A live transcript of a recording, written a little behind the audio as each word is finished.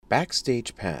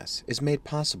Backstage Pass is made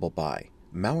possible by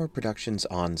Maurer Productions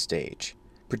OnStage,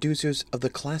 producers of the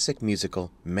classic musical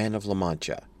Man of La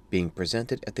Mancha, being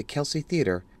presented at the Kelsey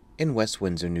Theatre in West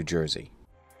Windsor, New Jersey.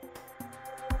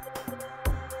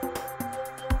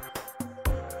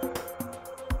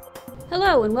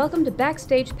 Hello and welcome to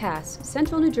Backstage Pass,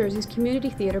 Central New Jersey's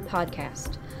community theater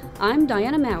podcast. I'm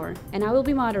Diana Maurer and I will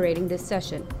be moderating this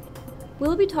session.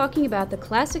 We'll be talking about the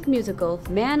classic musical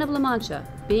Man of La Mancha,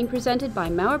 being presented by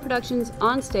Maurer Productions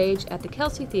OnStage at the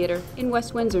Kelsey Theatre in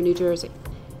West Windsor, New Jersey.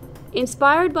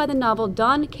 Inspired by the novel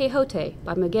Don Quixote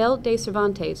by Miguel de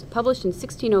Cervantes, published in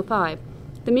 1605,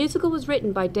 the musical was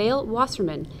written by Dale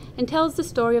Wasserman and tells the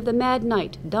story of the mad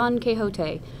knight Don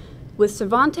Quixote. With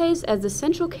Cervantes as the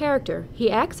central character, he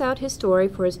acts out his story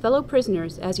for his fellow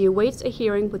prisoners as he awaits a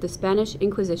hearing with the Spanish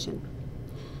Inquisition.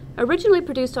 Originally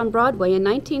produced on Broadway in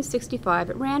 1965,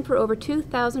 it ran for over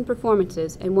 2,000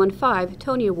 performances and won 5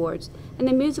 Tony Awards, and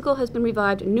the musical has been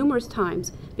revived numerous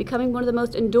times, becoming one of the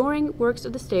most enduring works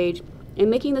of the stage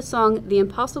and making the song The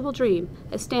Impossible Dream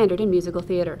a standard in musical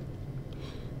theater.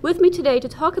 With me today to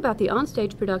talk about the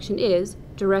onstage production is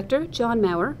Director John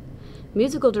Maurer,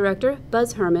 Musical Director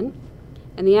Buzz Herman,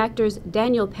 and the actors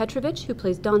Daniel Petrovich, who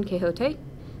plays Don Quixote,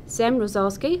 Sam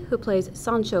Rosalsky, who plays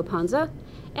Sancho Panza,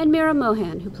 and Meera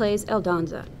Mohan, who plays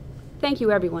Aldonza. Thank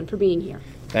you, everyone, for being here.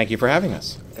 Thank you for having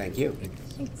us. Thank you.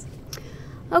 Thanks.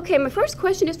 Okay, my first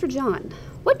question is for John.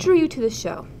 What drew you to this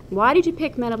show? Why did you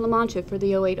pick Man of La Mancha for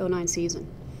the 08-09 season?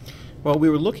 Well, we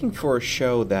were looking for a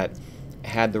show that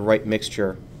had the right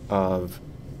mixture of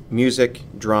music,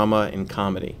 drama, and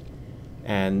comedy.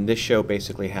 And this show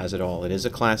basically has it all. It is a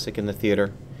classic in the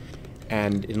theater.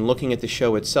 And in looking at the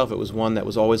show itself, it was one that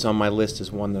was always on my list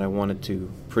as one that I wanted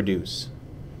to produce,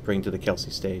 bring to the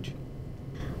Kelsey stage.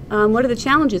 What are the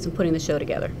challenges in putting the show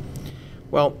together?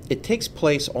 Well, it takes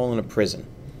place all in a prison.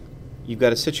 You've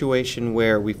got a situation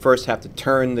where we first have to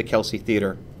turn the Kelsey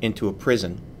Theatre into a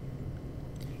prison,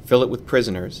 fill it with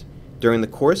prisoners. During the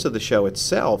course of the show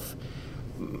itself,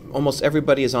 almost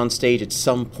everybody is on stage at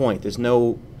some point. There's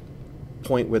no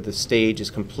point where the stage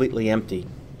is completely empty.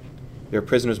 There are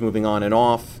prisoners moving on and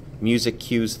off, music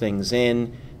cues things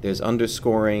in, there's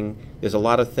underscoring, there's a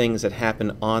lot of things that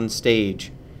happen on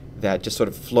stage that just sort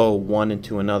of flow one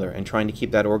into another, and trying to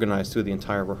keep that organized through the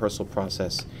entire rehearsal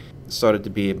process started to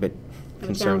be a bit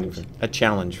concerning. A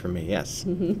challenge for me, yes.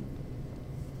 Mm-hmm.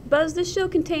 Buzz, this show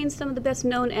contains some of the best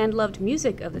known and loved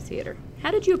music of the theater.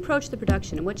 How did you approach the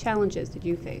production and what challenges did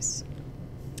you face?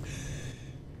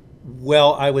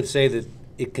 Well, I would say that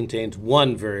it contains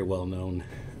one very well-known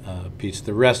piece.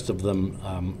 The rest of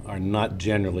them are not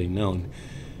generally known.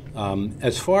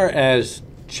 As far as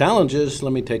challenges,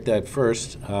 let me take that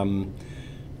first. From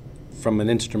an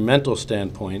instrumental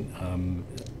standpoint,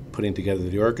 putting together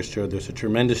the orchestra, there's a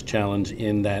tremendous challenge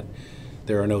in that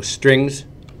there are no strings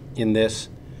in this,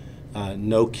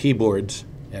 no keyboards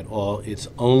at all. It's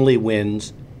only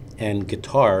winds, and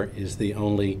guitar is the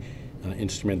only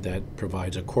instrument that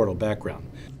provides a chordal background.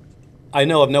 I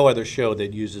know of no other show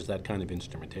that uses that kind of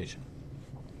instrumentation.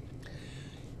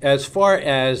 As far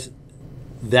as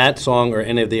that song or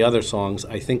any of the other songs,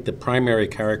 I think the primary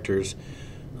characters,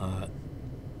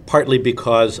 partly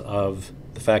because of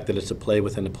the fact that it's a play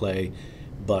within a play,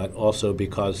 but also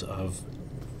because of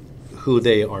who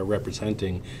they are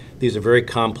representing, these are very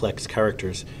complex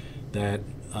characters that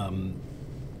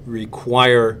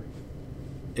require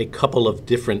a couple of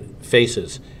different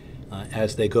faces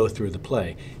as they go through the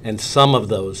play. And some of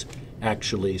those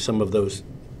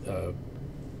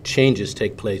changes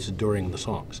take place during the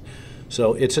songs.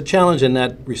 So it's a challenge in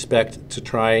that respect to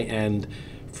try and,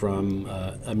 from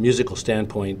a musical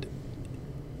standpoint,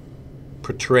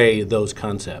 portray those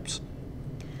concepts.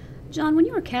 John, when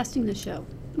you were casting the show,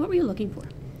 what were you looking for?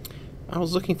 I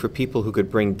was looking for people who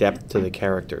could bring depth to the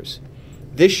characters.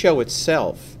 This show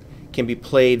itself can be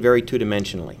played very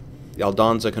two-dimensionally.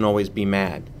 Aldonza can always be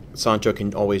mad. Sancho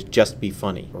can always just be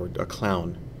funny or a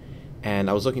clown. And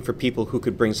I was looking for people who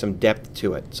could bring some depth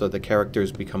to it so the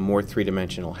characters become more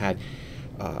three-dimensional, had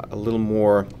a little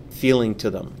more feeling to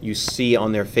them. You see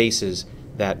on their faces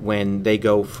that when they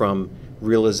go from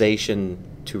realization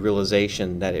to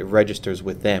realization, that it registers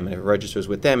with them. And if it registers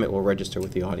with them, it will register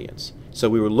with the audience. So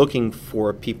we were looking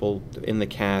for people in the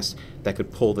cast that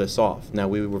could pull this off. Now,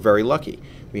 we were very lucky.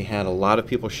 We had a lot of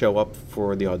people show up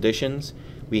for the auditions.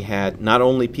 We had not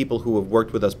only people who have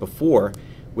worked with us before,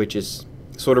 which is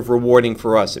sort of rewarding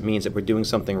for us. It means that we're doing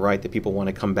something right, that people want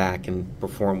to come back and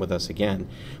perform with us again.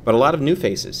 But a lot of new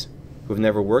faces who've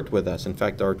never worked with us. In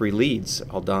fact, our 3 leads,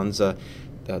 Aldonza,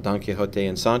 Don Quixote,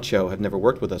 and Sancho, have never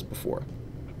worked with us before.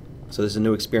 So this is a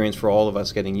new experience for all of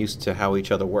us, getting used to how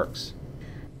each other works.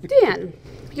 Dan,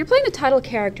 you're playing the title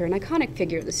character, an iconic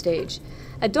figure of the stage.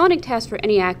 A daunting task for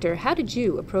any actor. How did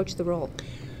you approach the role?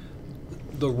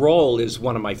 The role is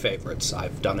one of my favorites.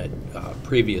 I've done it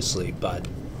previously, but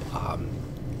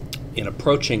in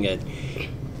approaching it,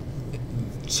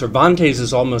 Cervantes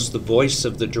is almost the voice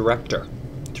of the director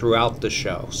throughout the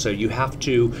show. So you have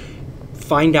to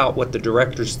find out what the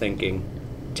director's thinking,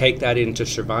 take that into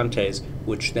Cervantes,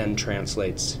 which then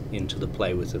translates into the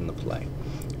play within the play.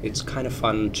 It's kind of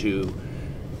fun to,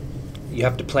 you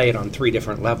have to play it on 3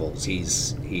 different levels.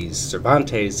 He's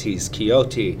Cervantes, he's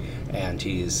Quixote, and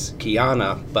he's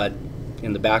Kiana, but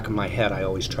in the back of my head I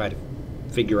always try to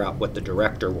figure out what the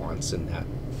director wants in that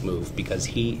move, because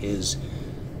he is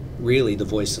really the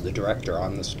voice of the director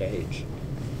on the stage.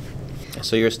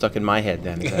 So you're stuck in my head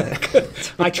then, is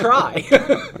that? I try.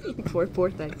 Poor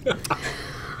thing.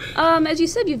 As you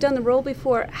said, you've done the role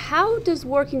before. How does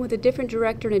working with a different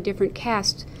director and a different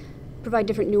cast provide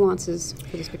different nuances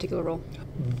for this particular role?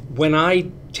 When I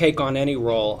take on any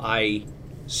role, I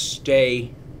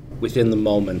stay within the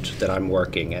moment that I'm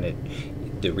working,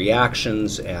 and the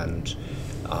reactions and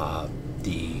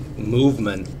the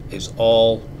movement is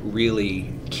all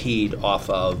really keyed off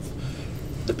of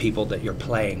the people that you're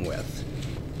playing with.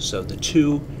 So the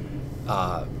 2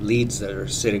 leads that are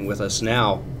sitting with us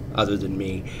now, other than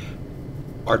me,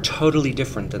 are totally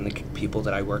different than the people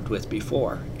that I worked with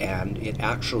before, and it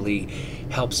actually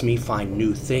helps me find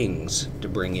new things to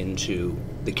bring into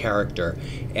the character,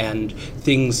 and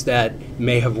things that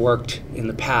may have worked in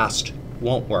the past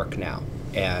won't work now,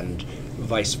 and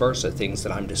vice versa. Things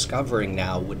that I'm discovering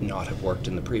now would not have worked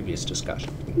in the previous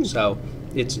discussion. So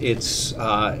it's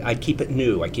I keep it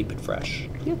new, I keep it fresh.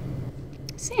 Yep.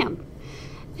 Sam,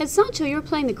 as Sancho, you're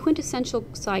playing the quintessential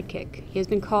sidekick. He has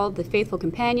been called the faithful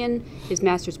companion, his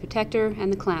master's protector,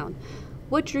 and the clown.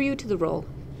 What drew you to the role,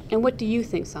 and what do you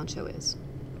think Sancho is?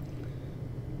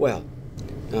 Well,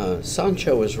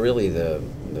 Sancho is really the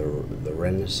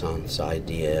Renaissance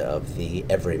idea of the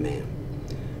everyman,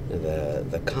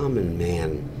 the common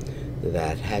man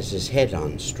that has his head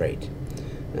on straight,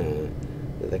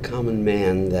 the common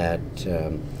man that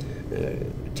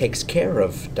takes care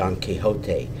of Don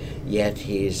Quixote, yet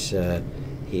he's a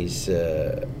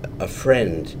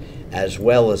friend as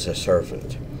well as a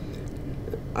servant.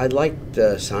 I liked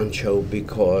Sancho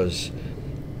because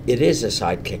it is a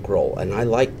sidekick role, and I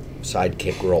like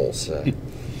sidekick roles.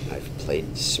 I've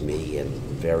played Smee and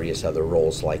various other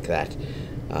roles like that.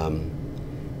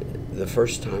 The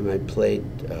first time I played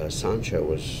Sancho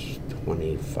was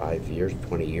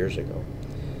 20 years ago,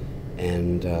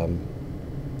 and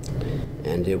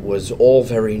it was all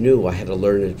very new. I had to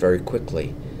learn it very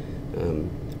quickly,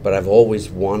 but I've always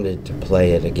wanted to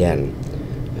play it again.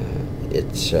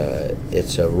 It's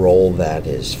a role that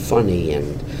is funny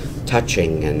and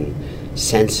touching and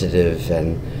sensitive,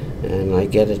 and I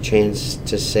get a chance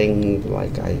to sing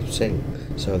like I sing.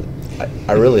 So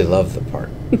I really love the part.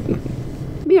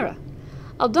 Meera,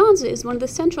 Aldonza is one of the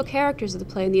central characters of the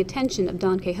play and the attention of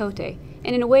Don Quixote,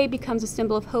 and in a way becomes a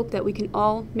symbol of hope that we can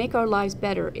all make our lives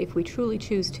better if we truly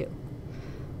choose to.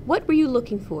 What were you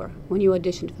looking for when you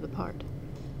auditioned for the part?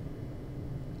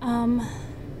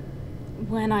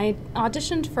 When I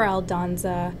auditioned for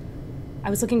Aldonza, I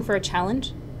was looking for a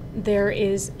challenge. There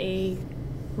is a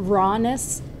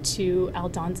rawness to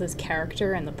Aldonza's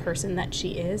character and the person that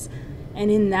she is,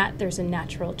 and in that there's a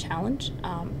natural challenge.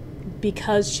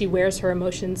 Because she wears her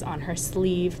emotions on her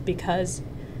sleeve, because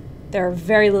there are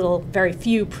very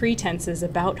few pretenses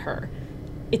about her,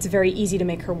 it's very easy to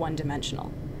make her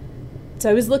one-dimensional. So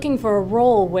I was looking for a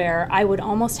role where I would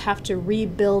almost have to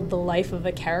rebuild the life of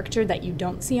a character that you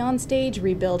don't see on stage,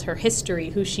 rebuild her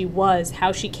history, who she was,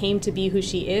 how she came to be who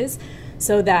she is,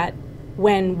 so that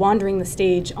when wandering the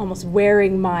stage, almost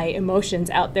wearing my emotions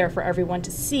out there for everyone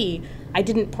to see, I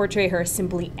didn't portray her as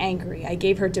simply angry. I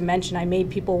gave her dimension. I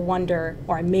made people wonder,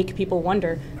 or I make people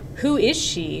wonder, who is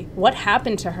she? What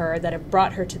happened to her that have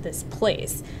brought her to this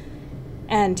place?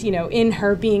 And, in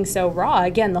her being so raw,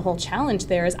 again, the whole challenge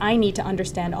there is I need to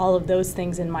understand all of those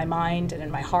things in my mind and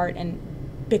in my heart and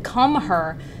become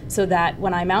her, so that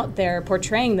when I'm out there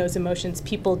portraying those emotions,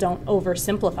 people don't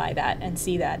oversimplify that and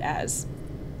see that as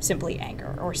simply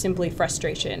anger or simply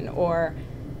frustration, or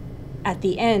at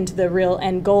the end, the real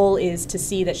end goal is to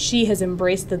see that she has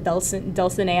embraced the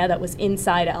Dulcinea that was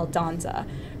inside Aldonza,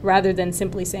 rather than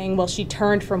simply saying, well, she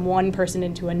turned from one person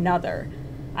into another.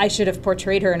 I should have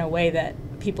portrayed her in a way that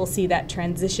people see that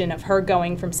transition of her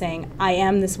going from saying, I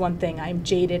am this one thing, I'm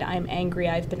jaded, I'm angry,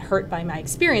 I've been hurt by my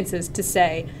experiences, to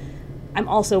say, I'm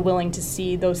also willing to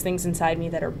see those things inside me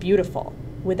that are beautiful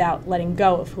without letting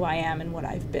go of who I am and what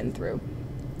I've been through.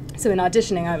 So in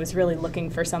auditioning, I was really looking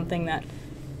for something that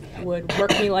would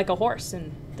work me like a horse,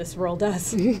 and this role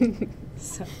does.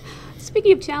 So.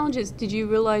 Speaking of challenges, did you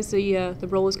realize the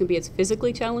role is going to be as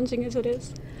physically challenging as it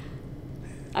is?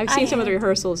 I've seen some of the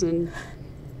rehearsals, and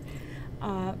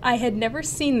I had never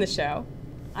seen the show.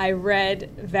 I read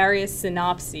various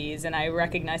synopses, and I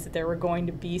recognized that there were going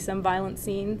to be some violent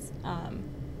scenes.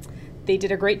 They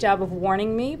did a great job of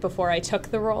warning me before I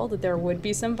took the role that there would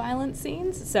be some violent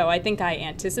scenes, so I think I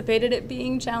anticipated it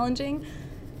being challenging.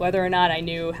 Whether or not I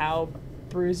knew how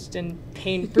bruising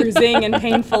and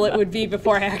painful it would be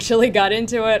before I actually got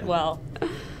into it, well,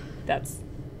 that's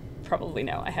probably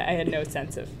no. I had no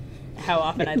sense of how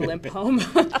often I'd limp home.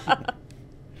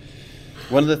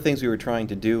 One of the things we were trying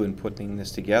to do in putting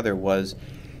this together was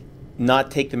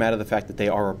not take them out of the fact that they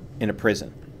are in a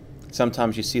prison.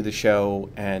 Sometimes you see the show,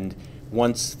 and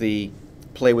once the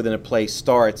play within a play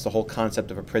starts, the whole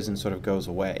concept of a prison sort of goes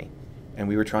away. And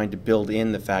we were trying to build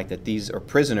in the fact that these are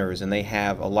prisoners and they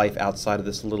have a life outside of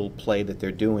this little play that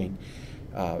they're doing.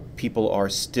 People are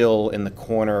still in the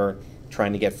corner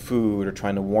trying to get food or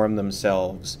trying to warm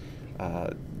themselves.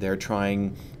 They're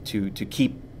trying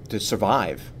to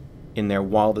survive in there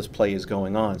while this play is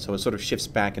going on. So it sort of shifts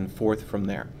back and forth from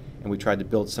there. And we tried to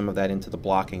build some of that into the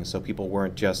blocking so people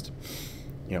weren't just,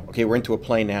 okay, we're into a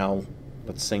play now,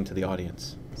 let's sing to the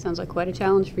audience. sounds like quite a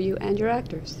challenge for you and your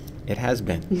actors. It has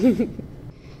been.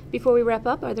 Before we wrap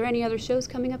up, are there any other shows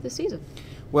coming up this season?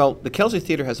 Well, the Kelsey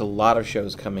Theatre has a lot of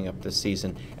shows coming up this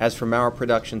season. As for Maurer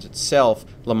Productions itself,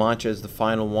 La Mancha is the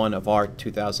final one of our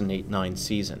 2008-9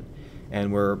 season.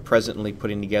 And we're presently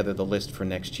putting together the list for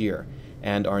next year.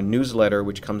 And our newsletter,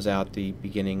 which comes out the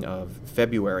beginning of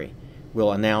February,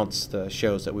 will announce the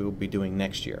shows that we will be doing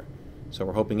next year. So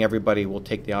we're hoping everybody will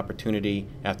take the opportunity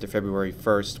after February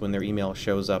 1st, when their email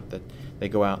shows up, that they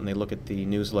go out and they look at the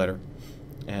newsletter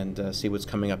and see what's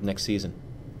coming up next season.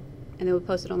 And they will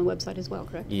post it on the website as well,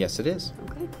 correct? Yes, it is.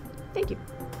 Okay, thank you.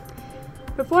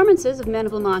 Performances of Man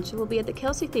of La Mancha will be at the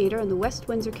Kelsey Theatre on the West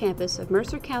Windsor campus of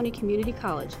Mercer County Community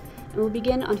College and will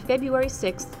begin on February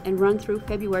 6th and run through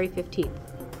February 15th.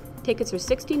 Tickets are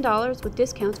 $16 with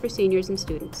discounts for seniors and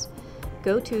students.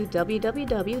 Go to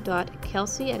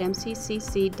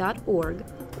www.kelsey@mccc.org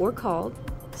or call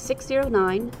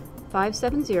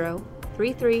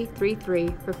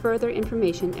 609-570-3333 for further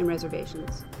information and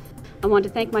reservations. I want to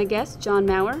thank my guests, John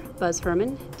Maurer, Buzz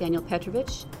Herman, Daniel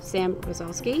Petrovich, Sam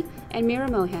Rosalsky, and Meera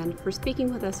Mohan for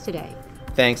speaking with us today.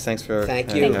 Thanks for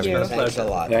having us. Thanks a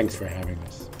lot. Thanks for having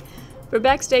us. For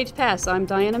Backstage Pass, I'm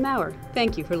Diana Maurer.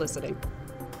 Thank you for listening.